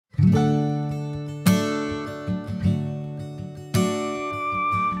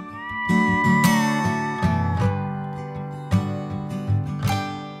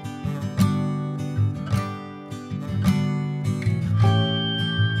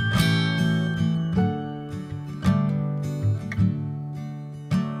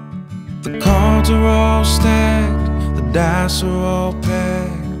are all stacked, the dice are all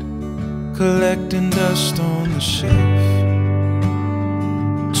packed, collecting dust on the shelf.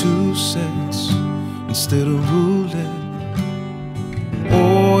 2 sets instead of roulette.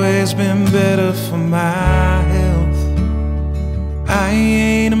 Always been better for my health. I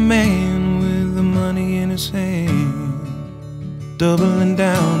ain't a man with the money in his hand, doubling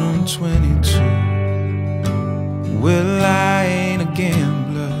down on 22. Well, I ain't a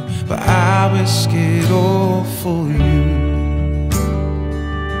gambler, but I risk it all for you.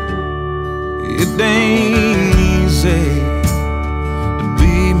 It ain't easy to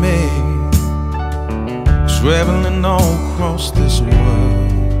be me, traveling all across this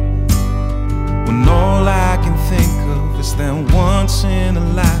world, when all I can think of is that once in a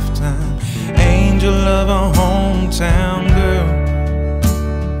lifetime angel of a hometown girl.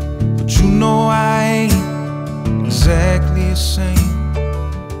 But you know I ain't exactly the same.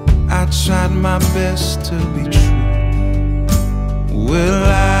 I tried my best to be true. Well,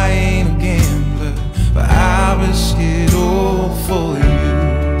 I ain't a gambler, but I risk it all for you.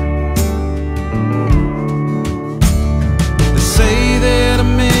 They say that a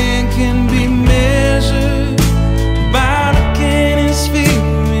man can be measured by looking his fear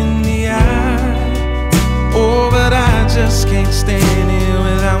in the eye. Oh, but I just can't stand here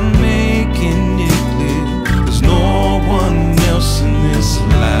without making it clear there's no one else in this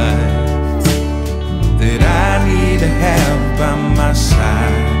life that I need to have by my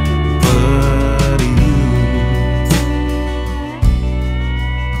side but you.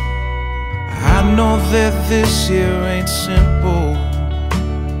 I know that this year ain't simple,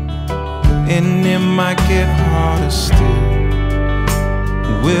 and it might get harder still.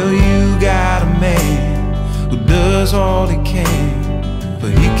 Well, you got a man who does all he can,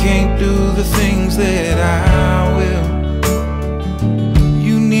 but he can't do the things that I will.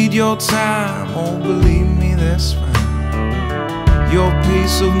 You need your time, oh believe me, that's fine. Your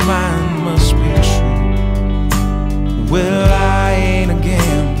peace of mind must be true. Well, I ain't a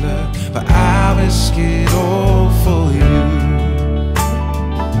gambler, but I risk it all for you.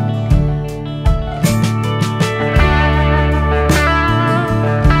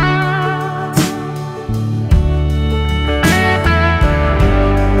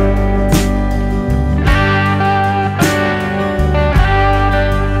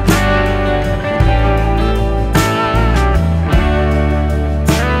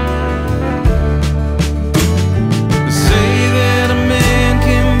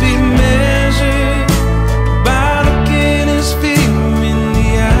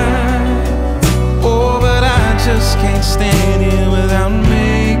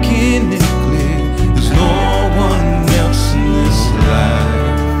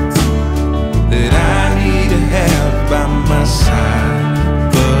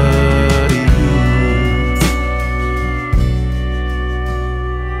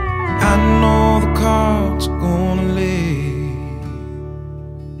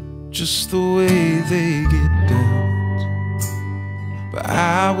 Just the way they get dealt. But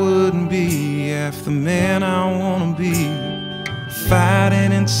I wouldn't be half the man I wanna be if I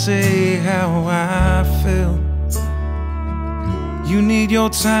didn't say how I felt. You need your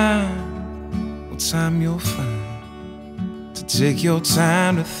time, well, time you'll find, to take your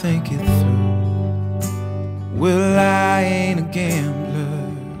time to think it through. Well, I ain't a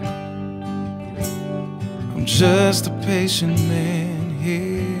gambler, I'm just a patient man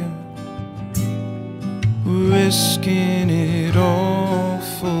here, risking it all.